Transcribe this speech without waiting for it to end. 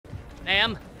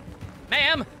Ma'am!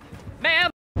 Ma'am! Ma'am!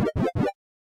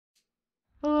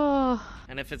 Oh.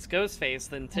 And if it's Ghostface,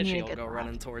 then Tishy will go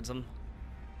running towards him.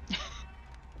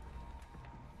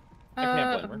 I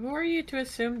can't blame her. Who are you to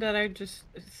assume that I just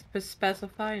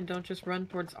specify and don't just run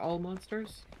towards all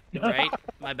monsters? Right?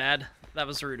 My bad. That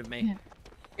was rude of me.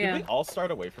 Did we all start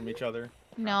away from each other?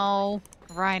 No,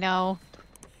 Rhino.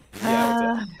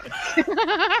 Yeah.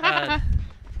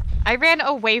 I ran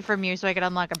away from you so I could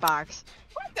unlock a box.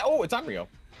 What? Oh, it's Onryo.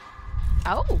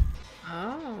 Oh.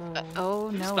 Oh. Oh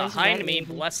no. Just it's behind ready. me,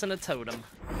 blessing a totem.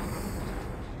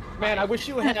 Man, I wish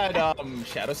you had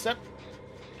Shadow Step.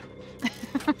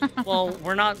 Well,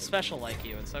 we're not special like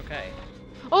you. It's okay.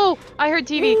 Oh, I heard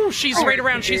TV. Ooh, she's right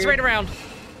around. She's right around.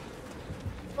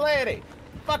 Lady,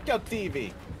 fuck your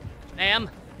TV. Ma'am.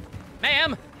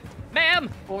 Ma'am. Ma'am.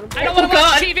 Oh, I don't want to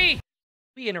watch TV.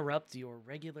 We interrupt your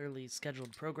regularly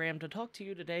scheduled program to talk to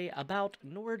you today about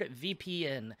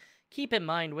NordVPN. Keep in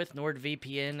mind with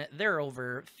NordVPN, there are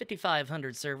over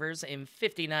 5,500 servers in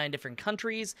 59 different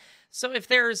countries, so if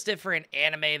there's different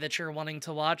anime that you're wanting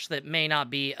to watch that may not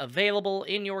be available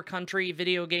in your country,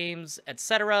 video games,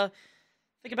 etc.,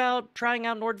 think about trying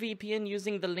out NordVPN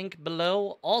using the link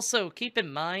below. Also, keep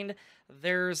in mind,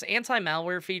 there's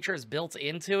anti-malware features built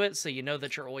into it, so you know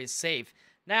that you're always safe.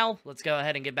 Now, let's go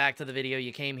ahead and get back to the video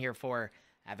you came here for.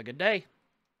 Have a good day.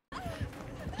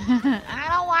 I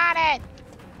don't want it.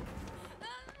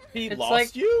 He It's lost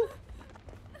like- you?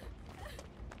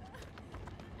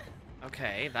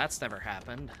 Okay, that's never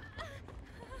happened.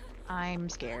 I'm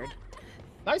scared.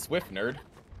 Nice whiff, nerd.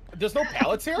 There's no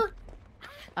pallets here?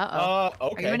 Uh-oh.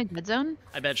 Okay. Are you in a dead zone?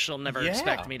 I bet she'll never Yeah.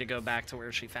 expect me to go back to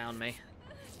where she found me.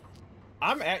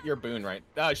 I'm at your boon right.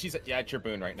 She's at your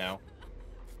boon right now.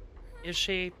 Is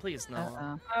she? Please no.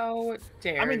 Uh-oh. How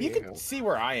dare I mean, you can see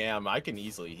where I am. I can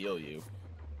easily heal you.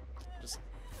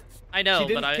 I know,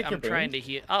 She but didn't kick I'm your trying boon? to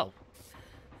heal. Oh, Uh-oh.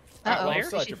 well, Where?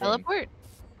 still Did at she your boon. teleport?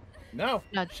 No.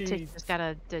 No, she... just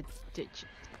gotta...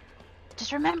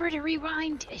 Just remember to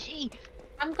rewind, Tishy.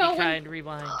 I'm be going. kind,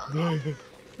 rewind.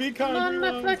 Be kind. I'm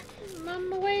rewind. on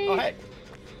my way. Oh, hey.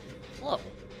 Hello.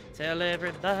 Tell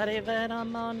everybody that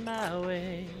I'm on my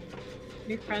way.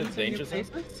 New friends and new danger zone?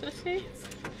 places, Sissy?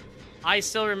 I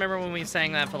still remember when we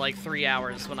sang that for like 3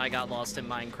 hours when I got lost in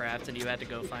Minecraft and you had to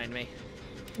go find me.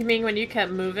 You mean when you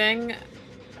kept moving,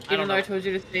 even though I know. told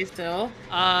you to stay still?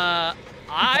 I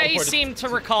teleported seem to to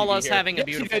recall TV us here. having a Yes,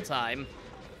 she beautiful did. time.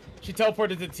 She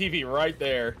teleported to TV right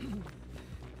there.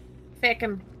 Fake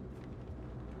him.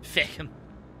 Fick him.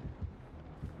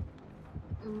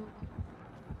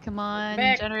 Come on,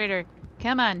 Back. generator.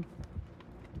 Come on.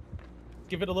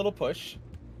 Give it a little push.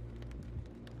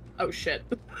 Oh shit.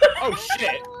 Oh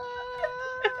shit!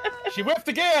 She whiffed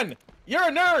again! You're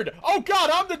a nerd! Oh god,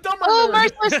 I'm the dumber Oh,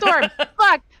 nerd! merciless storm!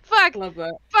 Fuck! Fuck! Love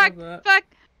that. Fuck! Love that. Fuck!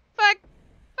 Fuck!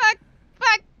 Fuck!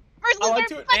 Fuck! Merciless I like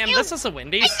storm! to- Fuck Damn, you! this is a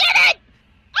Wendy's. I did it!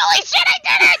 Holy shit,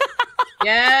 I did it!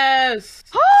 Yes!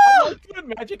 I like to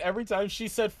imagine every time she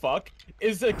said fuck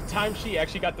is the time she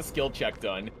actually got the skill check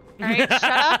done. Alright, shut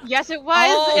up. Yes, it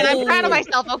was, and I'm proud of Oh.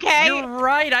 myself, okay? You're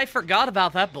right, I forgot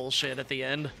about that bullshit at the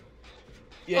end.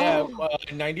 Yeah, Oh.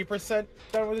 90%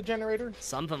 done with the generator.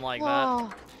 Something like that.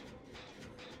 Oh,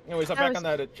 Anyways, I'm That back was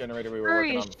on that generator we were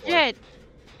hurry working as on before. shit.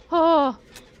 Oh.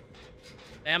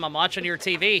 Damn, I'm watching your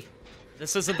TV.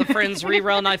 This isn't the Friends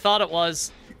rerun I thought it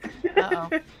was. Uh-oh.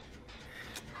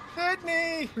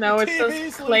 Sydney! No, the it's those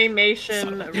TV's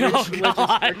claymation Oh, religious God.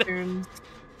 cartoons.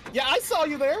 Yeah, I saw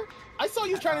you there. I saw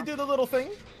you trying to do the little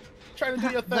thing. Trying to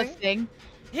do your The thing. thing.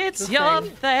 It's The your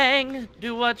thing. thing.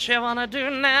 Do what you wanna do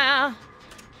now.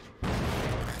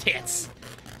 Tits.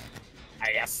 Ah,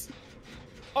 yes.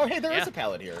 Oh, hey, there is Yeah. a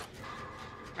pallet here.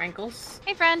 Rankles.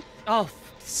 Hey, friend. Oh,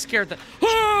 scared the.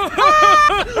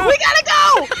 Ah! We gotta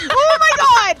go! Oh my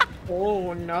god!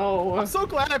 Oh no. I'm so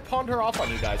glad I pawned her off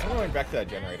on you guys. I'm going back to that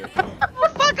generator. Oh,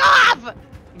 fuck off!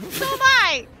 So am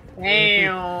I!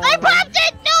 Damn. I popped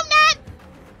it! No, I'm not!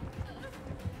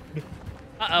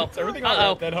 Uh-oh. Is everything Uh-oh.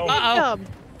 alright at home? Uh-oh. Dumb.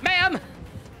 Ma'am!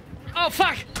 Oh,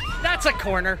 fuck! That's a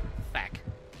corner. Fuck.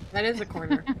 That is a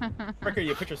corner. Fricker,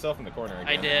 you put yourself in the corner again.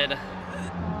 I did.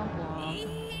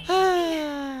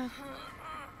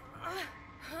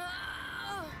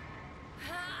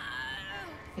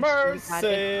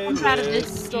 Merciless Comes out of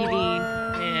this storm.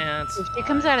 TV. Yeah, it's... If she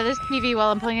comes out of this TV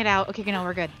while I'm pulling it out. Okay, no,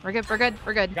 we're good. We're good. We're good.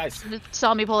 We're good. Guys. Just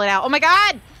saw me pull it out. Oh my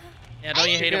god! Yeah, don't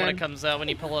you hate it when it Good. comes out when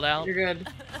you pull it out? You're good.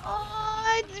 Oh,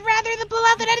 I'd rather the pull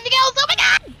out than anything else. Oh my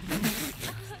god!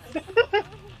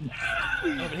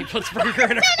 Nobody puts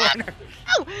burger in a corner.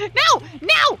 No! No!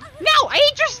 No! No! I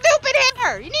hate your stupid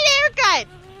hair! You need a haircut!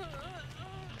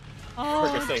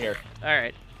 Fricker, stay here.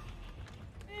 Alright.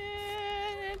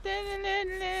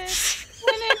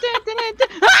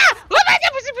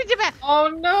 Oh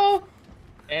no!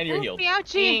 And you're healed.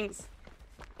 Ouchie. Thanks.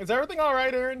 Is everything all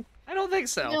right, Aaron? I don't think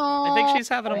so. No. I think she's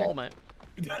having a moment.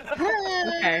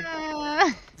 Okay.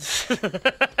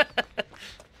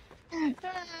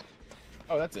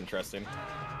 Oh, that's interesting.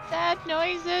 Sad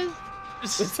noises.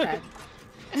 Sad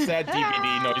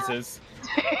DVD noises.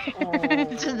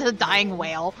 Just a dying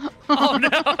whale. Oh no!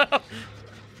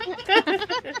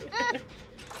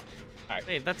 Alright.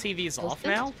 Wait, that TV's off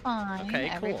This is now? Fine. Okay,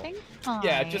 cool. Everything's fine.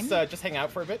 Yeah, just hang out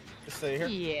for a bit. Just stay here.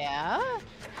 Yeah.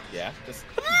 Yeah, just.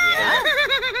 Yeah.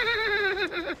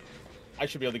 I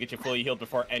should be able to get you fully healed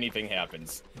before anything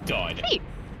happens. Done. Hey.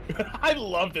 I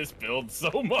love this build so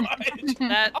much.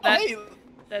 That Oh, hey.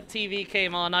 that TV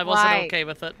came on. I wasn't Why? okay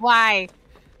with it. Why?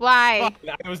 Why?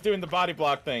 I was doing the body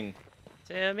block thing,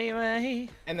 Tell me why.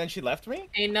 and then she left me.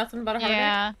 Ain't nothing but a heartache.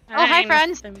 Yeah. Oh, hi,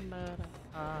 friends.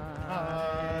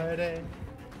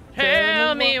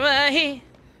 Tell me why.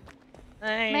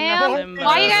 Ain't Ma'am, nothing why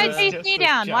but you gotta a- chase me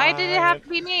down? Why did it have to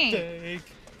be me? Mistake.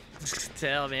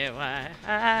 Tell me why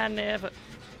I never.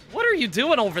 What are you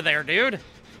doing over there, dude?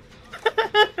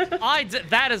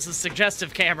 That is a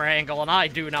suggestive camera angle, and I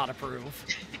do not approve.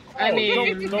 I Oh,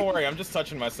 mean- don't worry. I'm just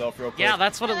touching myself real quick. Yeah,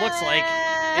 that's what it looks like.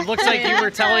 It looks like you were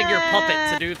telling your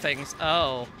puppet to do things.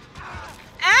 Oh.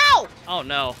 Ow! Oh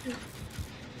no.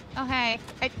 Oh, hey.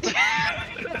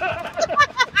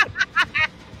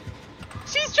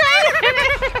 She's trying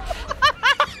to...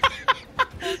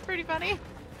 That's pretty funny.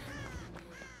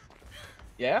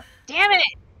 Yeah. Damn it!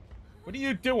 What are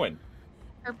you doing?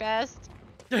 Her best.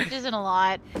 Which isn't a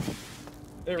lot.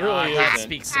 It God, really that isn't.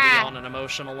 speaks to me on an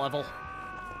emotional level.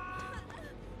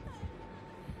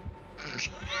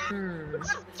 Hmm.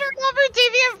 Just turn off her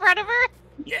TV in front of her.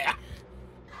 Yeah.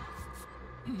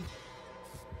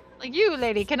 Like, you,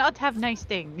 lady, cannot have nice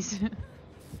things.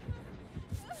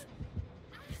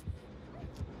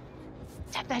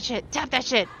 Tap that shit. Tap that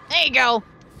shit. There you go.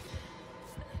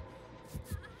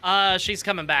 She's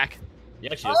coming back.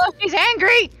 Yeah, she is. Oh, she's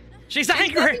angry. She's She's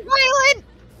angry. getting violent.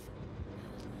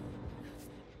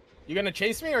 You gonna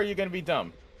chase me or are you gonna be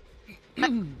dumb?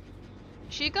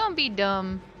 She gonna be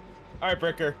dumb. All right,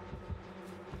 Bricker.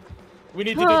 We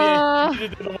need to do the. We need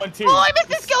to do the 1-2. Oh, I missed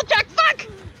the skill check. Fuck.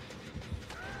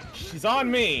 She's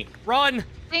on me. Run.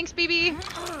 Thanks, BB.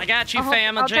 I got you, I'll-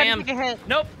 fam. A I'll try to jam. take a hit.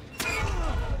 Nope. Yes,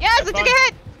 I Have took fun. a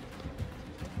hit.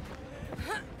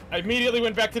 I immediately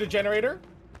went back to the generator.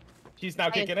 She's now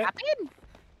I kicking it. escaped.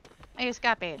 I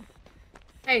escaped.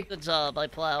 Hey. Good job. I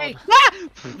plowed. Hey. Ah!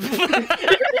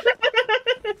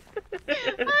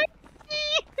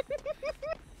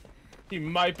 He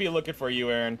might be looking for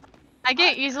you, Aaron. I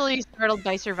get easily startled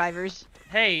by survivors.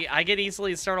 Hey, I get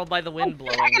easily startled by the wind I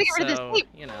blowing, gotta get rid of this so, tape.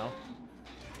 you know.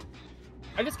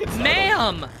 I just get startled.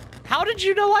 Ma'am! How did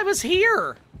you know I was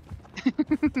here?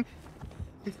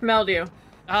 He smelled you.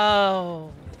 Oh.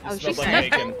 Oh, Smells she's like sniffing.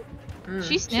 bacon. Mm,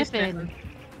 She's sniffing.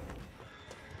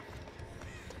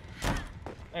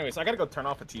 Anyways, I gotta go turn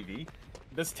off the TV.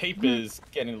 This tape is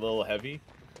getting a little heavy.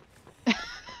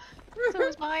 So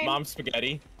is mine. Mom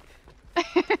spaghetti.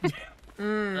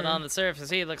 But on the surface,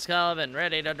 he looks calm and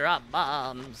ready to drop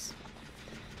bombs.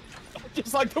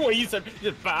 Just like the way you said,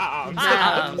 just bombs.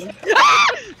 Bombs.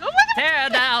 Tear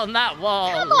down that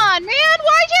wall. Come on, man!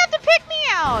 Why'd you have to pick me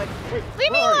out? Wait,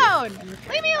 Leave me where are alone!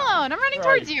 Leave me alone! I'm running Where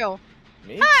are towards you.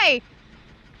 Me? Hi!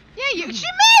 Yeah, you. She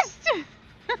missed! Leave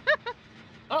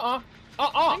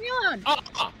me alone.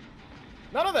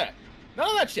 None of that. None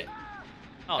of that shit.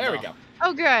 Oh, There we no. go.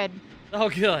 Oh, good. Oh,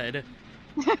 good.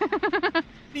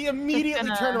 He immediately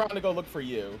gonna- turned around to go look for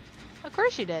you. Of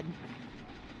course you did.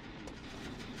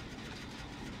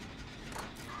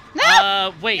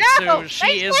 No! Wait, No! so she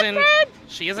Nice isn't Clifford!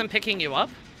 she isn't picking you up?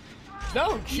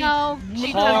 No, she. No,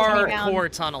 she doesn't me down. Hardcore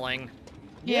tunneling.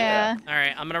 Yeah. All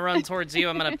right, I'm gonna run towards you.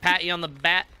 I'm gonna pat you on the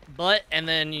butt, and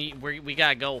then we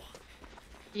gotta go.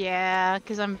 Yeah,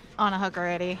 because I'm on a hook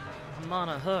already. I'm on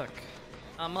a hook.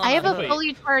 I'm on I have a hook.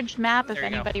 fully charged map if There you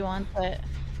go. anybody wants it.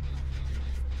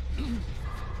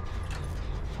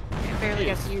 I barely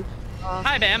got Jeez. you.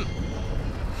 Hi, Bam.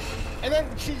 And then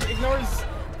she ignores.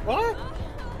 What?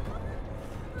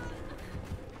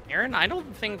 Aaron, I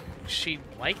don't think she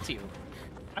liked you.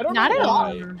 I don't Not know at all.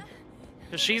 why.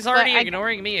 Cause she's already I-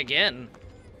 ignoring me again.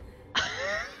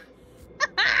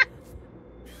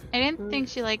 I didn't think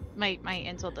she liked my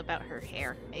insult about her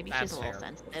hair. Maybe That's she's a little fair.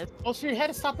 sensitive. Well, she had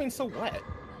to stop being so wet.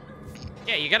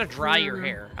 Yeah, you gotta dry your Mm.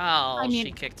 hair. Oh, I mean-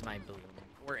 she kicked my boom.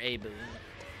 Or a boom.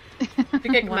 You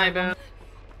kicked One my of them. bone.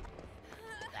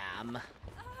 Damn.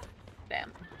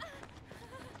 Damn.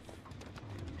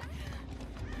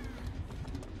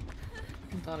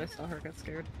 thought I saw her get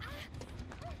scared.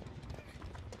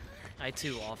 I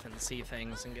too often see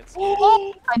things and get scared.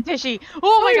 Oh, I'm fishy.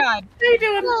 Oh my god. How you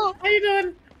doing? How you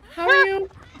doing? How are you?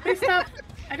 Please stop.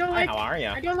 I don't like. How are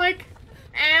ya? I don't like.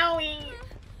 Owie.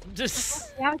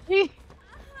 Just Ouchie.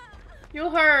 You'll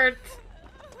hurt.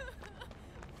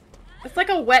 It's like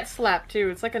a wet slap too.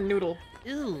 It's like a noodle.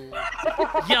 ew.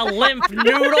 You limp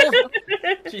noodle.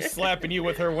 She's slapping you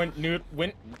with her limp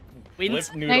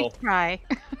Wins. noodle. Nice try.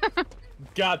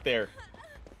 Got there.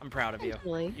 I'm proud of you.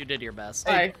 Really? You did your best.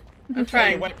 Sorry. I'm Hey,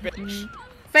 trying. wet bitch.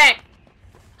 Fat.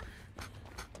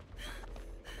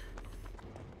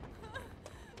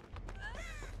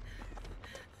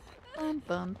 Bum,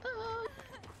 bum, bum.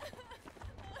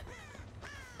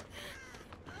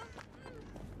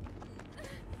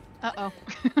 Uh-oh.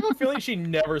 I have a feeling she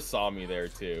never saw me there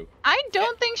too. I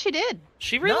don't think she did.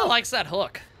 She really No. likes that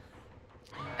hook.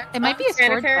 It might be a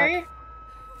sword Sanitary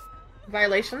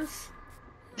violations.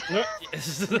 Nope.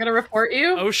 I'm gonna report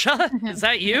you. Osha, is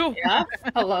that you? Yeah.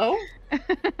 Hello.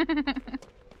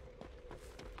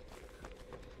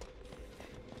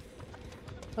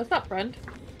 What's up, friend?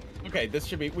 Okay, this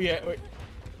should be. Wait.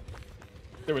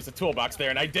 There was a toolbox there,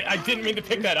 and I didn't mean to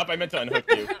pick that up. I meant to unhook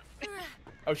you.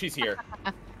 Oh, she's here.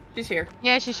 She's here.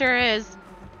 Yeah, she sure is.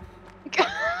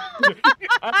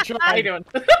 I'm trying. How you doing?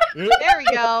 There we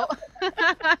go.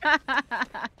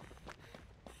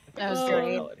 That was Oh.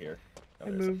 great. Outlet here. No, I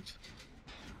there isn't. moved.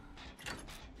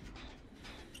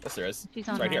 Yes, there is. She's It's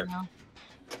on right there here. now.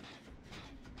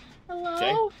 Hello.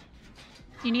 Jay?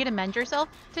 Do you need to mend yourself,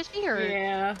 Tishy, or?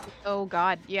 Yeah. Oh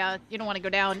god, yeah, you don't want to go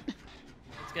down.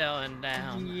 It's going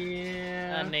down.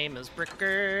 Yeah. My name is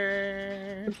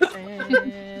Bricker.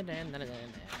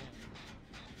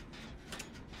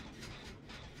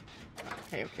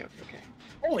 Okay.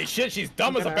 Holy shit, she's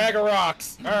dumb as a bag of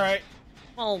rocks. All right.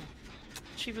 Well,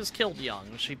 she was killed young.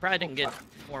 She probably didn't get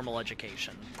formal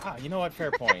education. Ah, you know what?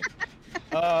 Fair point.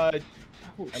 I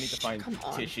Oh, need to find come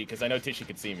on. Tishy because I know Tishy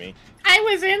could see me. I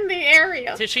was in the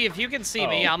area. Tishy, if you can see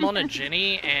me, Oh. I'm on a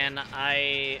Ginny, and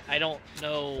I don't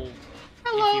know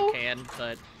Hello. if you can,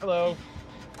 but Hello.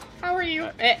 How are you?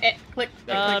 Click. click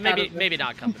out maybe of this. maybe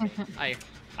not come to me.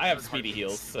 I have speedy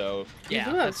heals, so You Yeah, do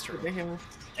have that's true. super heal.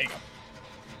 there you go.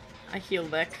 I heal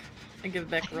Beck. I give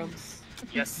Beck rubs.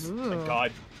 Yes. Ooh. Thank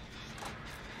God.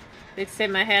 They say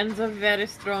my hands are very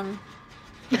strong.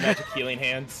 Magic healing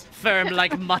hands. Firm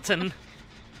like mutton.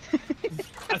 I thought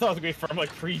it was gonna be firm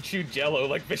like pre-chewed Jello,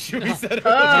 like Bishumi said.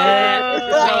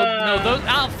 No, those.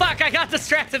 Oh fuck! I got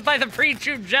distracted by the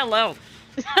pre-chewed Jello.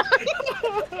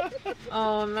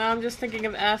 Oh, now I'm just thinking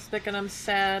of Aspic and I'm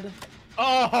sad.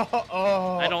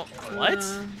 Oh. I don't. What?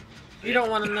 You don't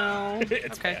want to know.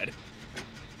 It's Okay. bad.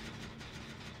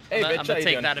 Hey, I'm bitch, how gonna you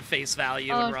take doing? that at face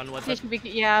value and run with it.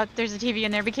 Yeah, there's a TV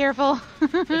in there. Be careful.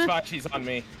 It's fine. She's on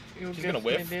me. You She's gonna bitch,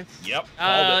 whiff. maybe. Yep.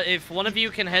 Called it. If one of you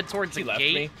can head towards She the left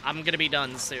gate, me. I'm gonna be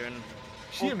done soon.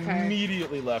 She Okay.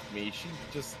 immediately left me. She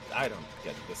just. I don't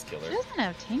get this killer. She doesn't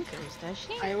have tankers, does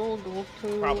she? I will go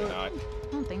to. Probably not.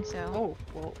 I don't think so. Oh,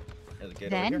 well, There's a gate over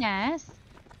Then here. yes.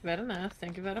 very nice.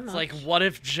 Thank you very much. It's like, what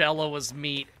if Jello was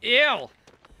meat? Ew.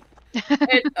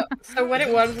 So what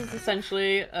it was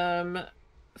essentially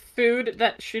food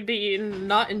that should be eaten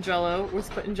not in Jello was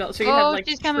put in Jello. So you had Oh, like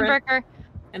she's coming, shrimp Bricker.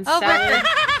 and Oh, salad. Bricker.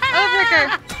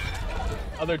 Oh,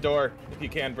 Bricker. Other door, if you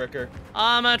can, Bricker.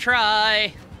 I'ma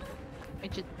try.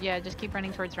 Just keep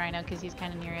running towards Rhino because he's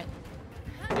kind of near it.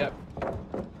 Yep.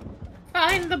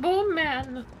 Find the bone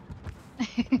man.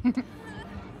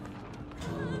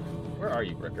 Where are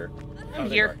you, Bricker? I'm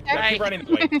there here. you are. Hi. Keep running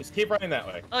that way. Just keep running that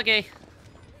way. Okay.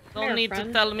 Don't Here, need friend.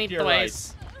 to tell me To your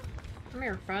twice. Come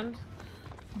here, friend.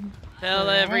 Tell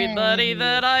everybody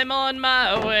that I'm on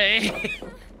my way.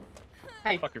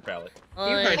 Hey, Fuck your pallet. you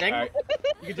heard it. Alright.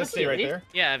 You can just stay right there.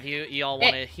 Yeah, if you all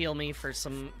want to heal me for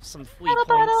some fleet Puddle,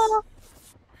 points. puddle.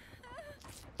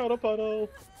 Puddle puddle.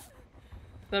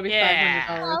 That'll be Yeah.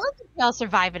 Oh, $500. look at y'all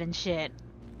surviving and shit.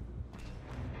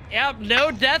 Yep,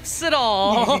 no deaths at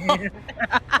all.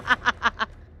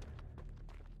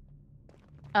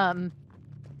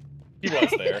 He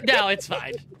was there. No, it's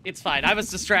fine. It's fine. I was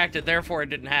distracted, therefore it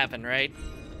didn't happen, right?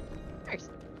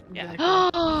 Yeah.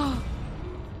 Oh,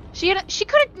 she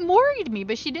could have worried me,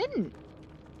 but she didn't.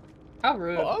 How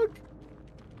rude. Bug?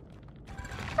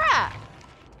 Crap.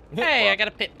 Hey, I got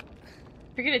a pip.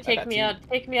 If you're gonna got take me two. out,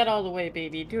 take me out all the way,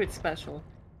 baby. Do it special.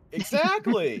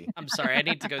 Exactly. I'm sorry, I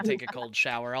need to go take a cold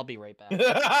shower. I'll be right back.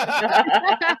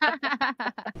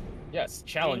 Yes,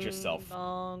 challenge Bing yourself.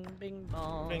 Bong, bing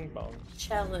bong. Bing bong.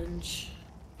 Challenge.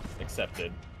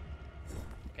 Accepted.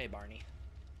 Okay, Barney.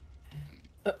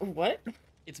 What?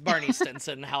 It's Barney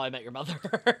Stinson, How I Met Your Mother.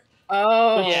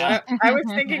 Oh, Yeah. I was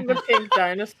thinking the pink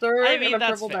dinosaur I mean, and the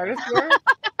that's purple fair. dinosaur.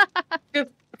 Just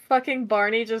fucking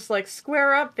Barney, just like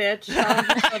square up, bitch.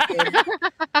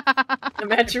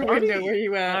 I'm at your window where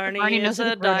you at. Barney knows is how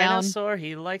to a throw down. dinosaur.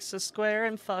 He likes to square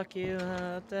and fuck you.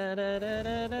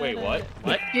 Wait, what?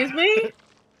 What? Excuse me?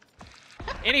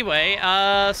 Anyway,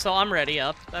 so I'm ready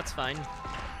up. That's fine.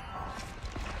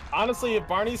 Honestly, if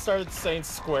Barney started saying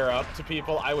square up to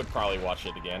people, I would probably watch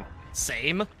it again.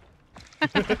 Same. I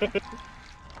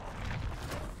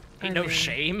Ain't no mean-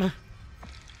 shame.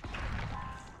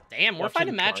 Damn, we're Watching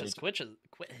fighting matches.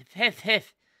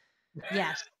 Hith.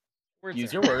 Yes. Words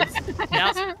Use are- your words.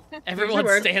 Now, everyone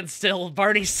words. stand still.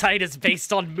 Barney's sight is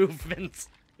based on movements.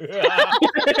 I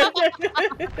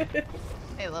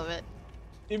love it.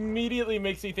 Immediately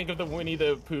makes me think of the Winnie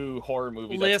the Pooh horror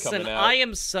movie that's Listen, coming out. I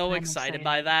am so I'm excited excited.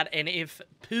 by that, and if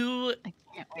Pooh I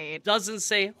can't wait. doesn't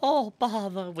say, oh,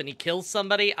 bother, when he kills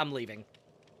somebody, I'm leaving.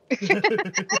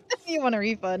 You want a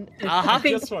refund? Uh-huh. I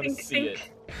just want to see it.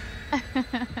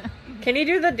 Can you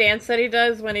do the dance that he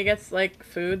does when he gets like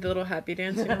food, the little happy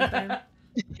dance? You know what I'm saying?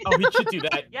 Oh, he should do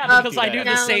that. Yeah, He should because I do that.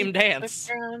 the same dance.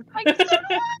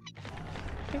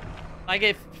 Like,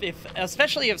 if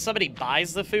especially if somebody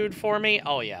buys the food for me,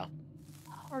 oh, yeah.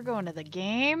 We're going to the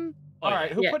game. Oh, All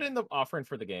right, who Yeah. put in the offering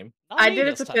for the game? Not I me did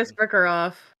it this to piss time. Bricker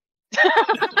off.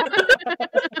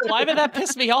 Why would that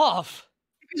piss me off?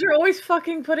 Because you're always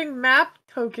fucking putting map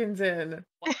tokens in.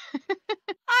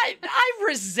 I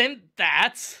resent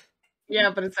that.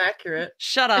 Yeah, but it's accurate.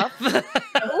 Shut up.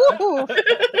 Ooh.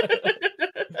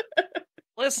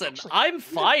 Listen, I'm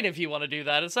fine if you want to do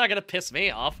that. It's not gonna piss me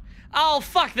off. Oh,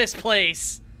 fuck this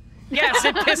place. Yes,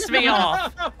 it pissed me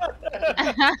off.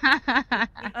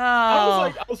 I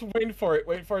Oh. was waiting for it.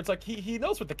 It's like he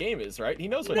knows what the game is, right? He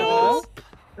knows what Nope.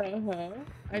 it is.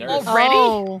 I Nurse. just- Already?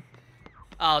 Oh.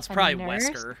 Oh, it's probably nurse?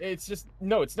 Wesker. It's just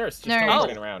no, it's Nurse. Just Nurse.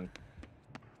 running around.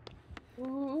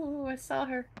 Ooh, I saw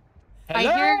her. I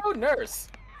Hello, hear- Nurse.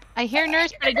 I hear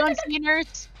nurse, but I don't see a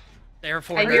nurse.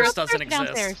 Therefore, I hear nurse doesn't Upstairs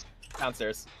or exist. Downstairs.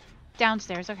 Downstairs.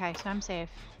 Downstairs. Okay, so I'm safe.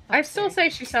 I still say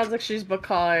she sounds like she's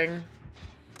bacawing.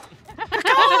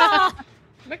 Ah!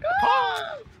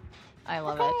 I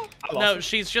love it. I lost No, it.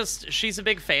 she's a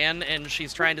big fan, and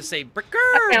she's trying to say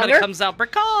Bricker, found but it her. comes out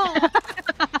Brickall.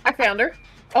 I found her.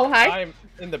 Oh, hi. I'm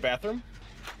in the bathroom.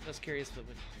 Just curious.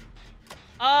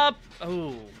 Oh.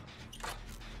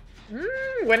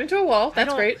 Went into a wall. That's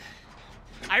don't- great.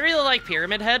 I really like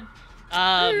Pyramid Head.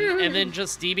 And then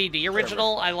just DBD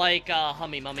original, I like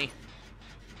Hummy Mummy.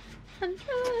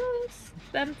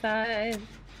 Them five.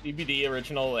 DVD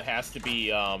original. It has to be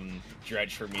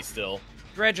Dredge for me still.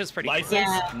 Dredge is pretty cool. License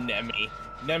Yeah. Nemi.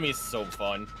 Nemi's so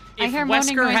fun. I If hear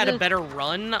moaning Wesker had a noises. better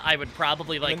run, I would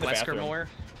probably like in the Wesker bathroom. more.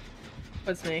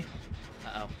 What's me?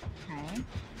 Uh-oh. Okay.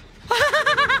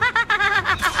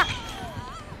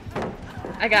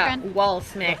 I got Friend. wall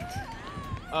smacked.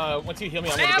 Once you heal me,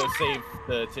 I'm gonna go save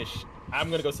the Tish. I'm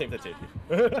gonna go save the Tish.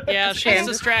 Yeah, she's Okay.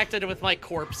 distracted with my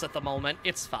corpse at the moment.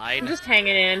 It's I'm fine. just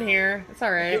hanging in here. It's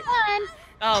alright. Fun.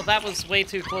 Oh, that was way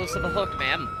too close to the hook,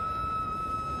 man.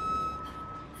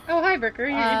 Oh, hi, Bricker.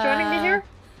 You joining me here?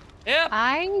 Yep.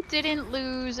 I didn't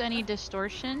lose any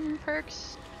distortion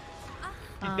perks.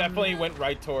 He definitely went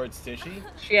right towards Tishy.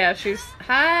 Yeah, she's.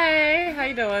 Hi. How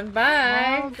you doing?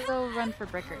 Bye. I'll go run for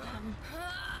Bricker then.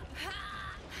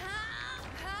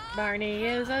 Barney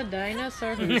is a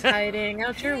dinosaur who's hiding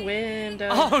out your window.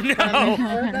 Oh, no.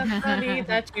 For the funny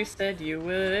that you said you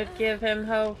would give him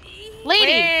hope. Lady!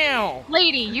 Meow.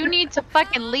 Lady, you need to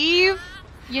fucking leave.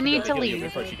 You need to Heal you leave.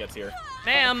 before she gets here.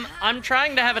 Ma'am, I'm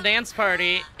trying to have a dance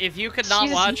party. If you could not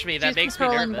She's- watch me, that she's makes me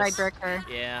controlling nervous. by Bricker.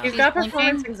 Yeah. He's She's got blinking.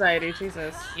 performance anxiety.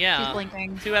 Jesus. She's Yeah.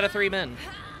 blinking. 2 out of 3 men.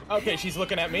 Okay, she's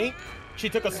looking at me. She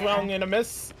took a swing and a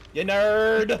miss. You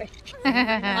nerd.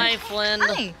 Hi, Flynn.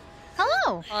 Hi.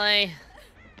 Hello. Hi.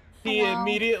 He Hello.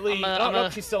 immediately. I'm Oh, no,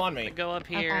 a- she's still on I'm me. gonna go up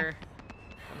here.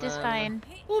 Just fine.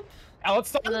 Alex,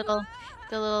 stop. The little.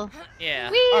 Yeah.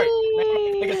 All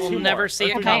right, I guess We'll two never more. see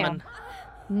Or it three Okay. coming.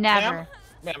 Never.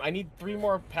 Ma'am, I need 3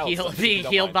 more pellets. He'll if you be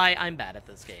don't healed mind. by I'm bad at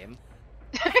this game.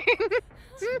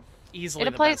 Easily It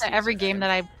the applies best to every user game there.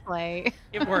 that I play.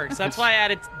 It works. That's why I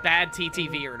added bad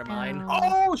TTVer to mine.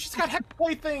 Oh, she's got heck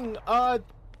plaything.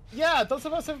 Yeah, those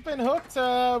of us have been hooked.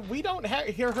 We don't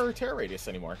hear her terror radius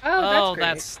anymore. Oh, that's great.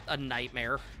 that's a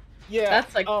nightmare. Yeah,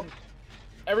 That's like-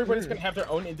 everybody's gonna have their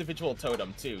own individual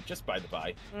totem too. Just by the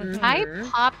by. I Mhm.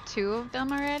 popped 2 of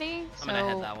them already. I'm gonna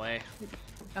head so- that way.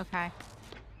 Okay.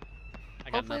 I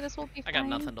got, Hopefully noth- this will be I fine. got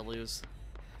nothing to lose.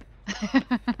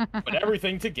 But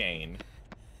everything to gain.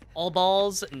 All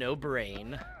balls, no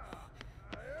brain.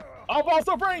 Oh,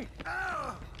 also brain!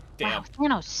 Damn. Wow,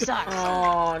 Thanos sucks.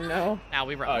 Oh no. Now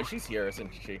we Oh, run. she's here, isn't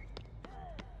she?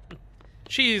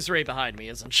 She's right behind me,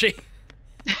 isn't she?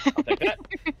 I'll take that.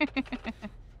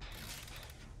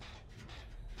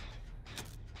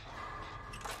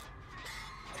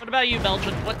 What about you,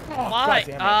 Belgian? What? Oh, Why?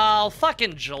 goddammit. Oh,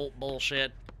 fucking jolt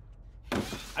bullshit.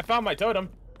 I found my totem.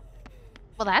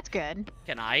 Well, that's good.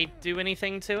 Can I do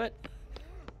anything to it?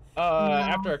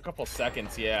 After a couple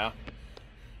seconds, yeah.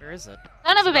 Where is it?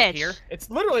 Son of a Is it up bitch. here? It's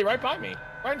literally right by me.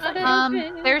 Right in front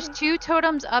of me. There's 2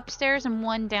 totems upstairs and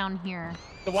 1 down here.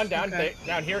 The one down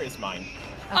here is mine.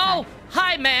 Okay. Oh,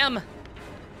 hi, ma'am.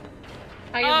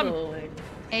 How you doing?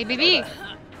 Hey, BB.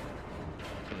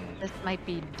 This might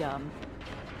be dumb.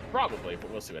 Probably, but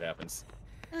we'll see what happens.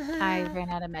 I ran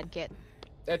out of medkit.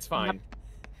 That's fine.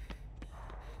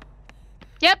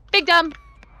 Yep, big dumb.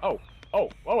 Oh,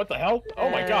 what the hell? Oh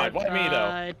my god, why me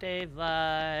though?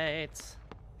 Daylight.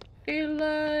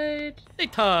 Daylight.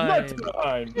 Daytime. Not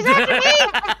time.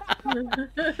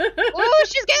 Ooh,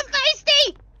 she's getting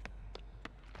feisty.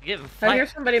 I hear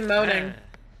somebody moaning.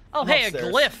 Oh, I'm hey, upstairs.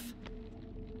 a glyph.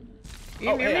 You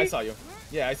Oh, hear hey, me? I saw you.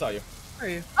 Yeah, I saw you. Where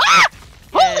are you? Ah!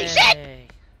 Holy shit! Yay.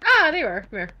 Ah, there you are.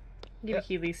 Come here. Give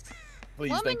me Heelys.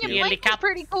 Please, Woman, thank your you. Yeah. blank is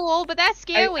pretty cool, but that's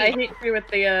scary. I hit you with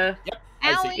the Yep,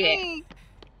 I see. Owie.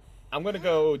 I'm gonna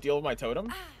go deal with my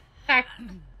totem. hack.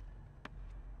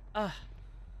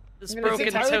 This I'm gonna broken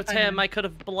see Tyler- totem I could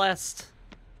have blessed.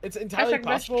 It's entirely Hashtag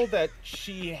bless. possible that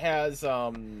she has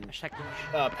Hashtag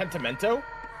pentimento.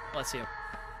 bless you.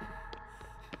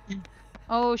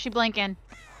 Oh, she blinking.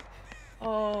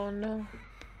 Oh no.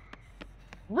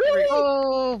 Really?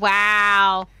 Oh,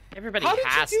 wow. Everybody How did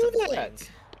has you to do blink. that?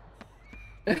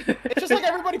 It's just like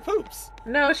everybody poops.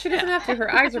 No, she doesn't have to.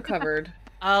 Her eyes are covered.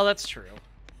 Oh, that's true.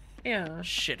 Yeah.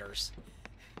 Shitters.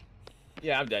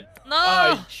 Yeah, I'm dead.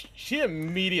 No! She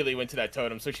immediately went to that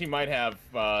totem, so she might have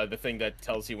the thing that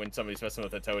tells you when somebody's messing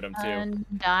with a totem too.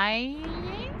 Undying?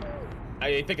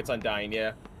 I think it's undying.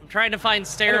 Yeah. I'm trying to find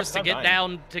stairs it's to not get dying.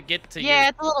 down to get to Yeah, you.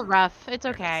 it's a little rough. It's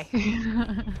okay.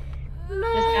 No.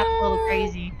 Just got a little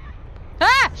crazy.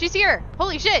 Ah! She's here!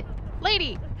 Holy shit!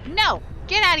 Lady! No!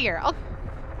 Get out of here! Oh,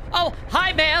 Oh,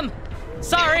 hi, ma'am.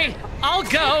 Sorry, I'll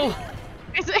go.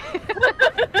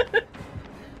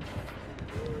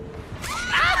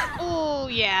 oh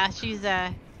yeah, she's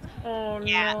Oh no.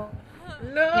 Yeah.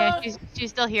 No. yeah, she's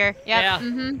still here. Yep. Yeah.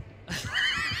 Mm-hmm.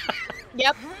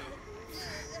 Yep.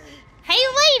 Hey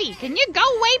lady, can you go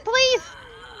away please?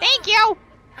 Thank you!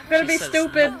 I'm gonna She be says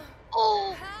stupid.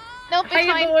 Oh nope, How it's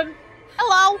you fine. doing?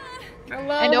 Hello!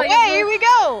 Hello. And how you away doing? we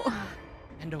go!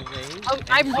 And away. Oh,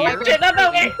 I'm here. here. Shit,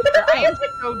 no, wait. I am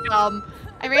so dumb.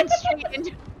 I ran straight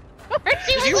into where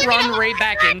she Did was you looking run at right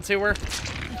back into her?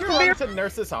 You're on to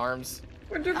Nurse's arms.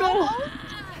 Where'd you go?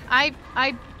 I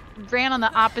ran on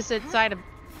the opposite side of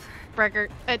Brecker.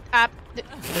 And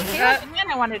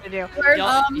I wanted to do.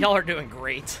 Y'all are doing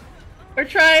great. We're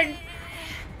trying.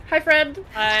 Hi, friend.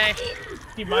 Hi.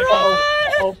 She might.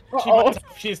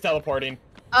 She's teleporting.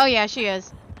 Oh yeah, she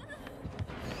is.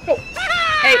 Go.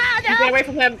 Hey, you get away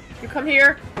from him. You come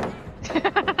here.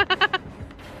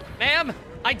 Ma'am,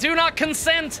 I do not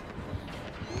consent.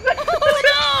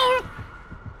 Oh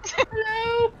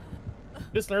Hello.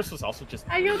 This nurse was also just.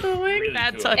 How you doing? really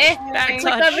Bad good. touch. Eh, Bad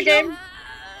click on touch. the game.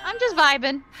 I'm just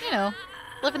vibing, you know,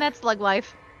 living that slug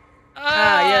life.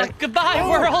 yeah. Goodbye, Oh.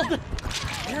 world.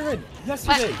 Aaron,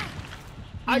 yesterday,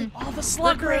 Oh, the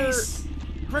slug race.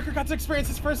 Ricker got to experience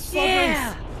his first slug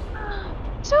Yeah.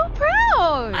 So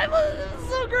proud. I was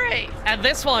so great. And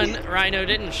this one, Rhino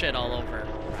didn't shit all over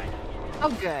Rhino.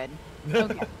 Oh good.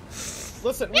 race.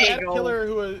 Listen, we There had you a go. killer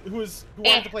who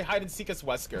wanted to play hide and seek as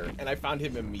Wesker, and I found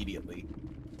him immediately.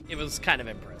 It was kind of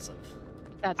impressive.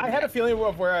 That's I had a feeling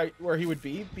of where he would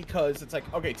be because it's like,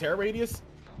 okay, terror radius.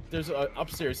 There's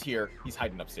upstairs here. He's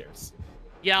hiding upstairs.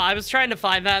 Yeah, I was trying to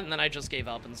find that, and then I just gave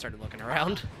up and started looking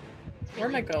around. Where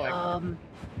am I going?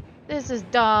 This is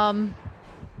dumb.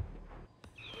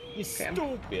 He's Okay.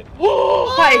 stupid.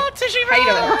 Hi. Tishy How you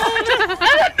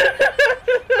doing?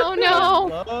 Oh no.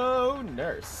 Hello,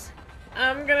 nurse.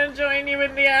 I'm gonna join you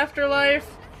in the afterlife.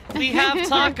 We have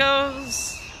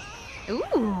tacos.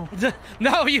 Ooh.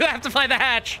 No, you have to find the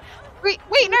hatch. Wait,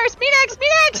 nurse, me next, me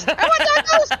next. I want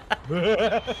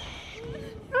tacos.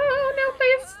 Oh no,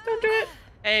 please don't do it.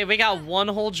 Hey, we got one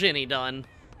whole Ginny done.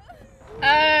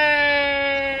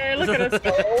 Hey, look at us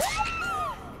go.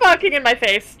 Fucking in my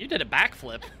face. You did a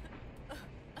backflip.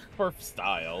 For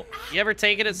style. You ever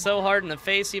taken it so hard in the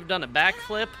face you've done a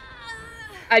backflip?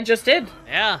 I just did.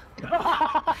 Yeah.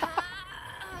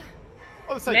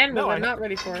 Oh, it's like, Man, no, was I I not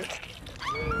ready for it.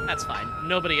 That's fine.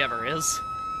 Nobody ever is.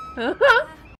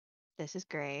 This is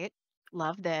great.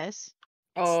 Love this.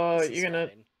 Oh, This is you're gonna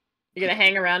fine.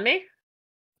 hang around me?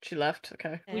 She left.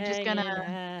 Okay. We just gonna-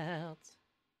 Hanging out.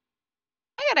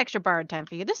 I got extra borrowed time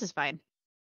for you. This is fine.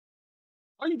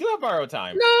 Oh, you do have borrowed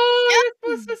time. No, you're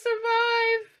supposed to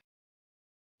survive.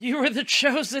 You were the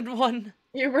chosen one.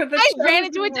 You were the. I ran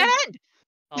into chosen a one. dead end.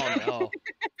 Oh no.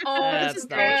 Oh, this That's is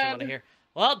not what you bad. want to hear.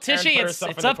 Well, Tishy, put it's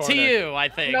herself in the up to corner. you, I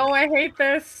think. No, I hate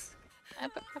this. I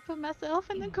put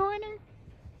myself in the corner.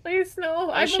 Please, no.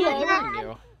 Why I is she belong. ignoring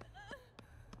you?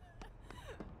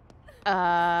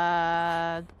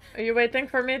 Are you waiting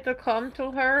for me to come to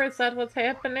her? Is that what's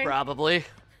happening? Probably.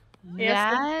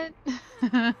 That.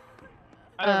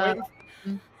 I'm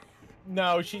waiting.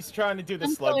 No, she's trying to do the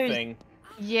Some slug killers- thing.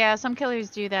 Yeah, some killers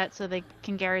do that so they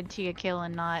can guarantee a kill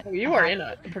and not. Oh, you are in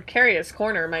a precarious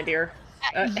corner, my dear.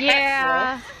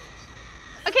 Yeah.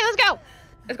 Okay, let's go.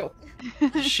 Let's go.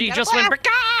 She Gotta just went.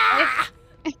 blast.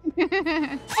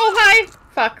 "Bricka!" Oh, hi!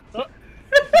 Fuck.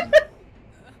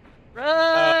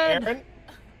 Run! Aaron?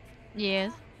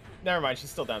 Yes. Never mind,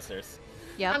 she's still downstairs.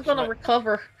 Yep. I'm gonna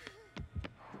recover.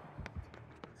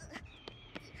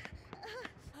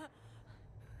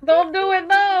 Don't do it,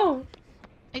 no!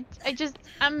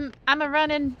 I'm a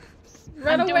running.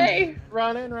 Run I'm doing- away!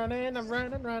 Running,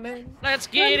 I'm running. Let's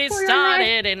get it for your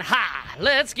started in high.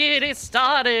 Let's get it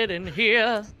started in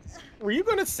here. Were you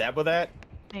gonna sab with that?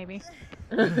 Maybe.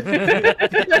 She's Don't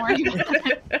worry about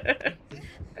it.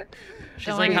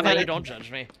 Don't like, worry how about about you it. don't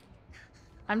judge me?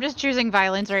 I'm just choosing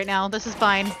violence right now. This is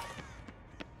fine.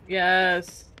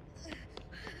 Yes.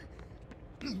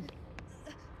 I'm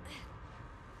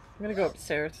gonna go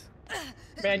upstairs.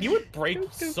 Man, you would break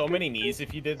so many knees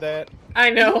if you did that. I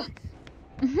know.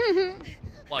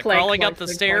 Like Clank, crawling up clank, the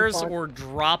clank, stairs clank. or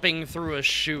dropping through a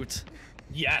chute?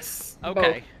 Yes.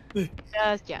 Okay.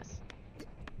 Just yes.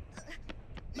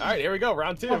 Alright, here we go,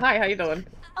 round 2. Oh, hi, how you doing?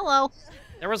 Hello.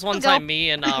 There was one Go. time me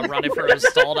and Runnifer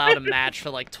stalled out a match for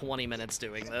like 20 minutes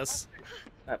doing this.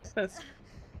 That's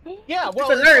Yeah, the well,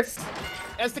 nurse.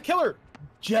 as the killer,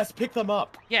 just pick them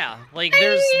up. Yeah, like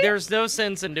there's no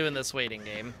sense in doing this waiting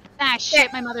game. Ah,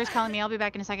 shit. My mother's calling me. I'll be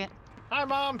back in a second. Hi,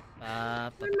 Mom.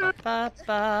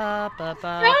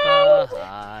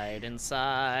 Hide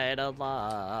inside a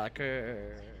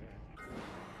locker.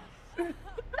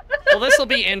 Well, this will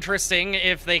be interesting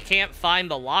if they can't find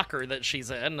the locker that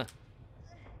she's in.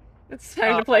 It's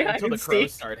time to play hide until and the crows seek.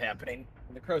 start happening.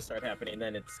 When the crows start happening,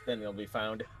 then it'll be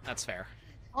found. That's fair.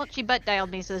 Well, she butt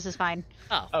dialed me, so this is fine.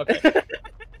 Oh, Okay.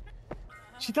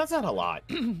 She does that a lot.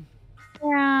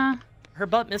 Yeah. her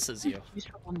butt misses you. Juice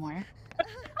for one more. I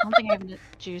don't think I have enough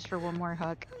juice for one more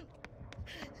hook.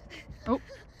 Oh.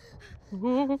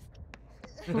 Ooh.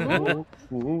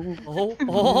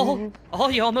 Oh,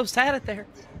 you almost had it there.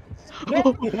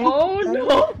 Oh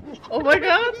no! Oh my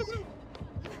god!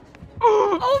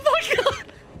 Oh my god!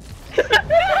 You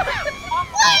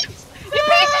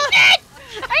piece of shit!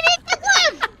 I need the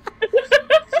glove!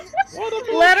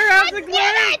 Let her have the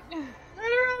glyph! Let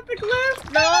her have the glyph!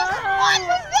 No! What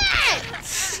was that?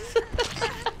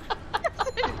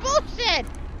 That's bullshit!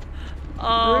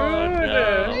 Oh Rude.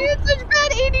 no. I had such a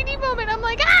bad ADD moment. I'm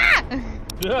like, ah!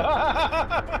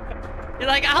 You're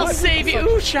like, I'll save you.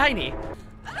 Ooh, shiny.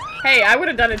 Hey, I would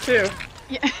have done it too.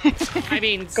 Yeah. I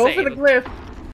mean, Go same. for the glyph.